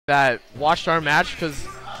that watched our match because,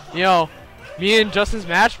 you know, me and Justin's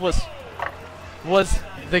match was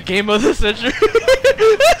the game of the century.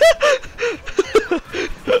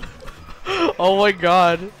 Oh my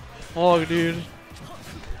god. Fuck, dude.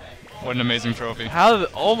 What an amazing trophy.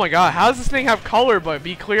 Oh my god, how does this thing have color but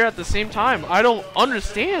be clear at the same time? I don't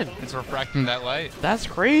understand. It's refracting that light. That's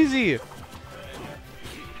crazy.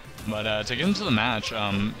 But to get into the match,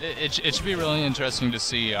 it should be really interesting to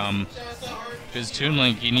see. Because Toon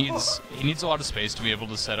Link, he needs a lot of space to be able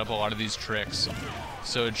to set up a lot of these tricks.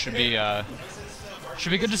 So it should be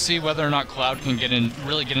good to see whether or not Cloud can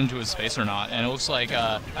really get into his space or not. And it looks like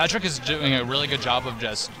Patrick is doing a really good job of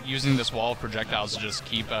just using this wall of projectiles to just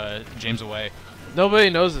keep James away. Nobody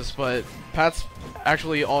knows this, but Pat's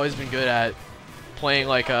actually always been good at playing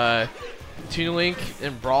like Toon Link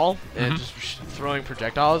and Brawl and just throwing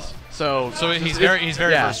projectiles. So he's very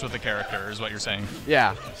versed with the character, is what you're saying.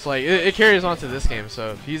 Yeah, it's like it carries on to this game.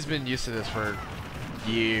 So he's been used to this for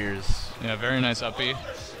years. Yeah, very nice up B.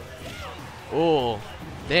 Oh,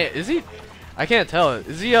 damn! Is he? I can't tell.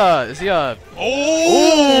 Is he? Oh!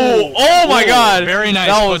 Oh my God! Very nice.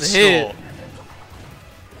 That was a hit.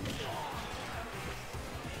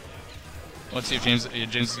 Let's see if James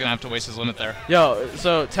is gonna have to waste his limit there. Yo,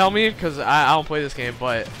 so tell me, cause I don't play this game,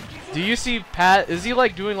 but do you see Pat? Is he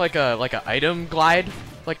like doing like a item glide,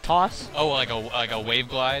 like toss? Oh, like a wave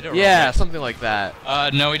glide? Or yeah, something like that.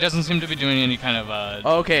 No, he doesn't seem to be doing any kind of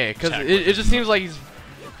okay, cause it just seems like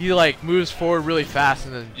he like moves forward really fast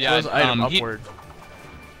and then throws the item upward.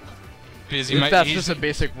 Because that's just a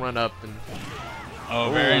basic run up and.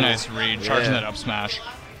 Oh, very nice read, charging that up smash.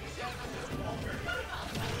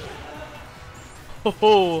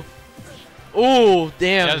 Oh, oh,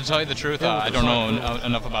 damn! Yeah, to tell you the truth, I don't know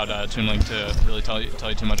enough about Toon Link to really tell you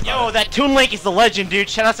too much about it. Yo, that Toon Link is the legend, dude.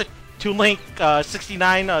 Shout out to Toon Link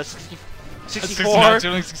 69, 64.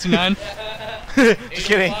 Toon Link 69. Just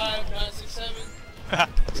kidding.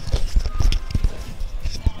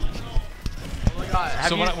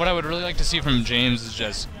 So what I would really like to see from James is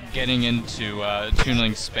just getting into Toon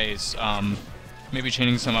Link's space, maybe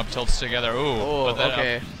chaining some up tilts together. Ooh,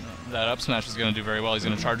 but that up smash is going to do very well. He's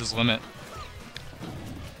going to charge his limit.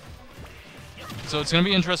 So it's going to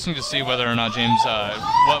be interesting to see whether or not James,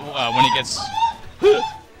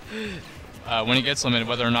 when he gets limited,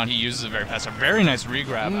 whether or not he uses it very fast. A very nice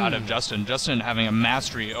regrab out of Justin. Justin having a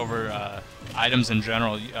mastery over items in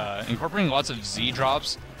general, incorporating lots of Z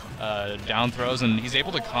drops, down throws, and he's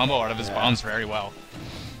able to combo out of his bombs very well.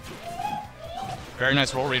 Very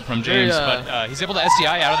nice roll read from James, but he's able to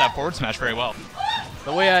SDI out of that forward smash very well.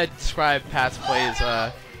 The way I describe Pat's play is,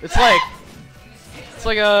 it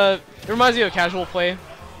reminds me of casual play.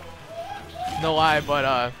 No lie,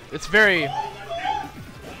 but it's very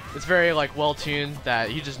like well tuned that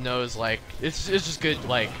he just knows like it's just good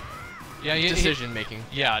like decision making.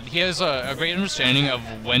 Yeah, he has a great understanding of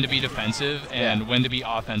when to be defensive and when to be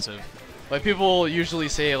offensive. Like people usually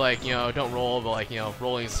say like don't roll, but like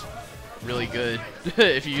rolling's really good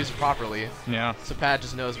if you use it properly. Yeah. So Pat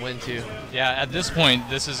just knows when to. Yeah, at this point,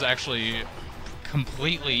 this is actually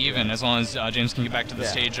completely even as long as James can get back to the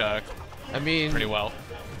stage I mean, pretty well.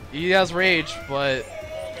 He has rage, but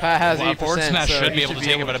Pat has 8%. Forward smash so should be able to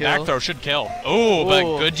take it, but a back throw should kill. Oh,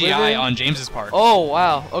 but good DI on James's part. Oh,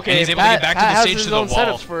 wow. Okay, and he's able to get back to the stage to the wall. Pat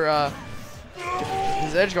has his own setups for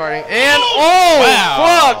his edge guarding. And,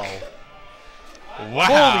 fuck! Wow.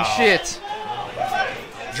 Holy shit.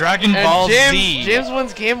 Dragon Ball Z. James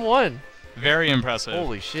wins game 1. Very impressive.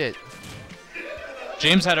 Holy shit.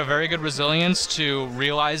 James had a very good resilience to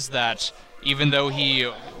realize that even though he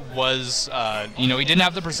was, he didn't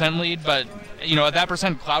have the percent lead, but, at that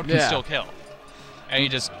percent, Cloud can still kill. And he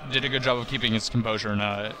just did a good job of keeping his composure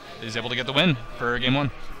and is able to get the win for game 1.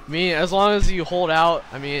 I mean, as long as you hold out,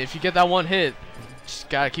 I mean, if you get that one hit, just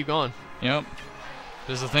gotta keep going. Yep.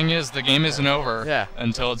 Because the thing is, the game isn't over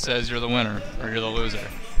until it says you're the winner or you're the loser.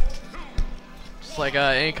 Just like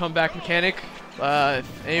any comeback mechanic.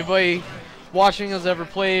 If anybody watching has ever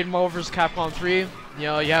played Marvel vs. Capcom 3, you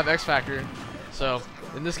have X Factor. So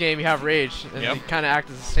in this game, you have Rage, and they kind of act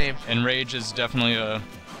as the same. And Rage is definitely a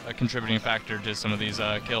contributing factor to some of these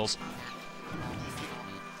kills.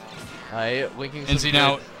 Linking. And see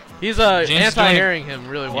now, he's anti-airing him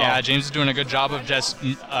really well. Yeah, James is doing a good job of just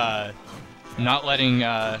not letting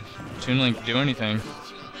Toon Link do anything.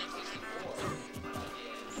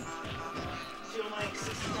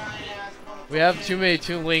 We have too many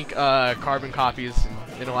Toon Link carbon copies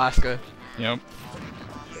in Alaska. Yep.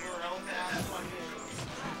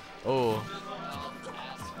 Oh.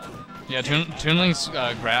 Yeah, Toon Link's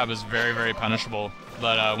grab is very, very punishable.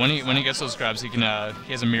 But when he gets those grabs, he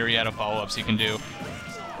has a myriad of follow-ups he can do.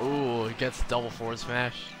 Ooh, he gets double forward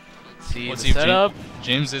smash. See Let's the see if setup.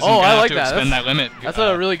 James isn't Oh, gonna I have like to that. expend that limit. That's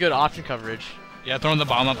a really good option coverage. Yeah, throwing the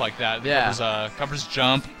bomb up like that. Yeah. Covers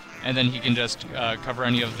jump, and then he can just cover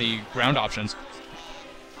any of the ground options.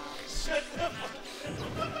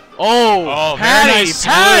 Oh, very Patty, nice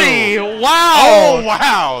Patty! slew. Wow! Oh,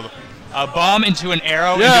 wow! A bomb into an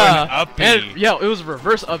arrow into an up B. And, yeah, it was a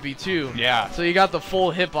reverse up B too. Yeah. So you got the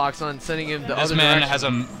full hitbox on sending him the other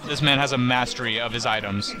direction. This man has a mastery of his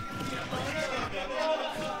items.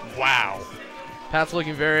 Wow. Pat's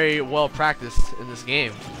looking very well practiced in this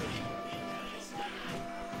game.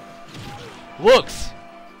 Looks.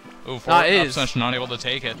 Ooh, forward up is. smash, not able to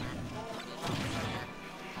take it.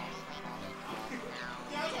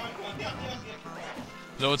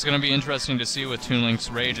 Though it's going to be interesting to see with Toon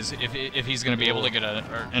Link's rage is if he's going to be able to get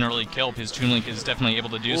an early kill, because Toon Link is definitely able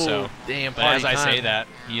to do so. Damn, but as I say that,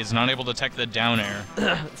 he is not able to tech the down air.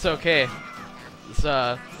 It's okay. It's,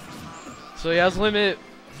 so he has limit,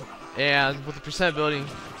 and with the percent building,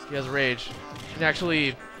 he has rage. He can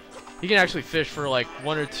actually fish for like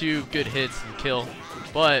 1 or 2 good hits and kill,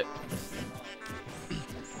 but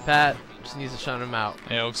Pat just needs to shut him out.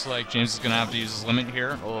 It looks like James is going to have to use his limit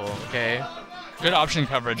here. Oh, okay. Good option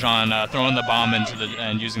coverage on throwing the bomb into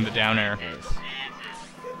and using the down air. Nice.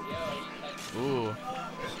 Ooh.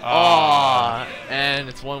 Oh, and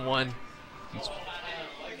it's 1-1.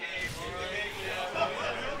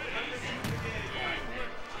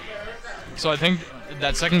 So I think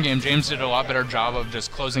that second game, James did a lot better job of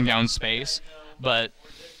just closing down space, but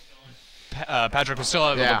Patrick was still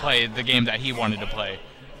able to play the game that he wanted to play.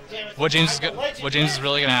 What James is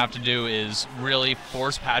really going to have to do is really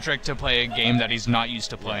force Patrick to play a game that he's not used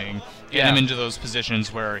to playing. Get him into those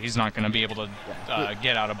positions where he's not going to be able to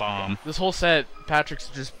get out a bomb. This whole set, Patrick's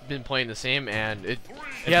just been playing the same, and it's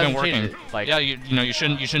been working. It. Like, yeah, you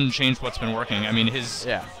shouldn't change what's been working. I mean, his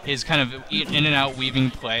kind of in and out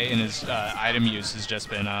weaving play and his item use has just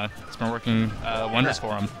been it's been working wonders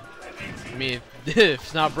for him. I mean, if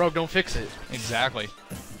it's not broke, don't fix it. Exactly.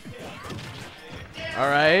 All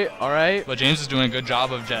right. But James is doing a good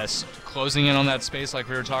job of just closing in on that space like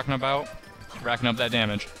we were talking about, racking up that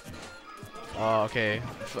damage. Oh, okay.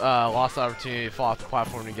 Lost the opportunity to fall off the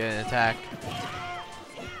platform to get an attack.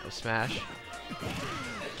 Smash.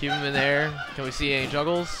 Keep him in there. Can we see any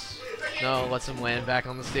juggles? No, lets him land back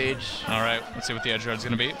on the stage. All right, let's see what the edge guard's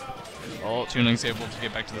going to be. Oh, Toon Link's able to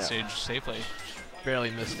get back to the stage safely.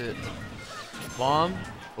 Barely missed it. Bomb.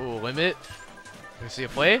 Ooh, limit. Can we see a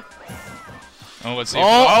play? Oh, let's see.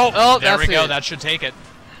 Oh, there we go. it. That should take it.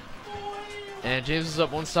 And James is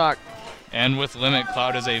up 1 stock. And with limit,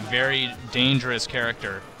 Cloud is a very dangerous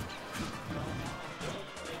character.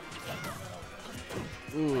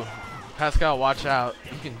 Ooh, Pascal, watch out.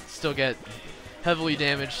 You can still get heavily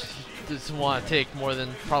damaged. He doesn't want to take more than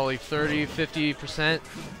probably 30, 50%.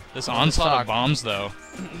 This onslaught of bombs, though.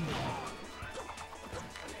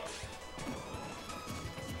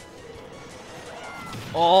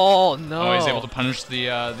 Oh no! Oh, he's able to punish the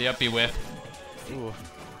up B whiff. Ooh.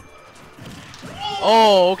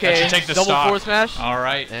 Oh, okay. That should take the Double stock. forward smash. All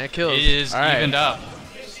right. And it kills. It is All right. evened up.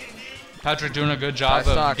 Patrick doing a good job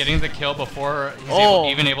of getting the kill before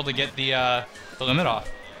he's even able to get the limit off.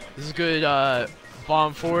 This is good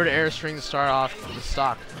bomb forward air string to start off the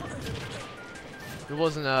stock. There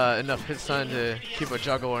wasn't enough hit stun to keep a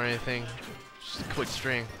juggle or anything. Just a quick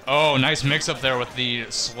string. Oh, nice mix up there with the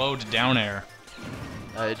slowed down air.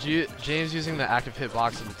 James using the active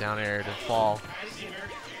hitbox of the down air to fall.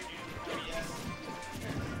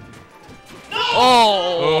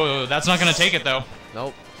 Oh, that's not gonna take it though.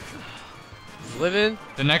 Nope. Living.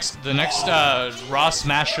 The next raw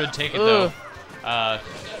smash should take it though.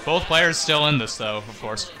 Both players still in this though, of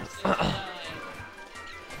course.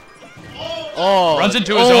 Runs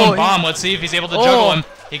into his own bomb. Let's see if he's able to juggle him.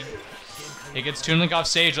 He gets Toon Link off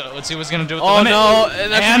stage. Let's see what's going to do with the limit. No,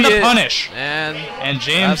 and the punish. And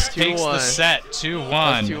James takes the set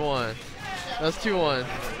 2-1. That's 2-1. That's 2-1.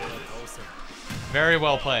 Very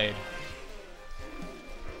well played.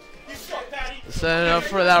 Setting up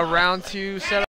for that round 2 setup.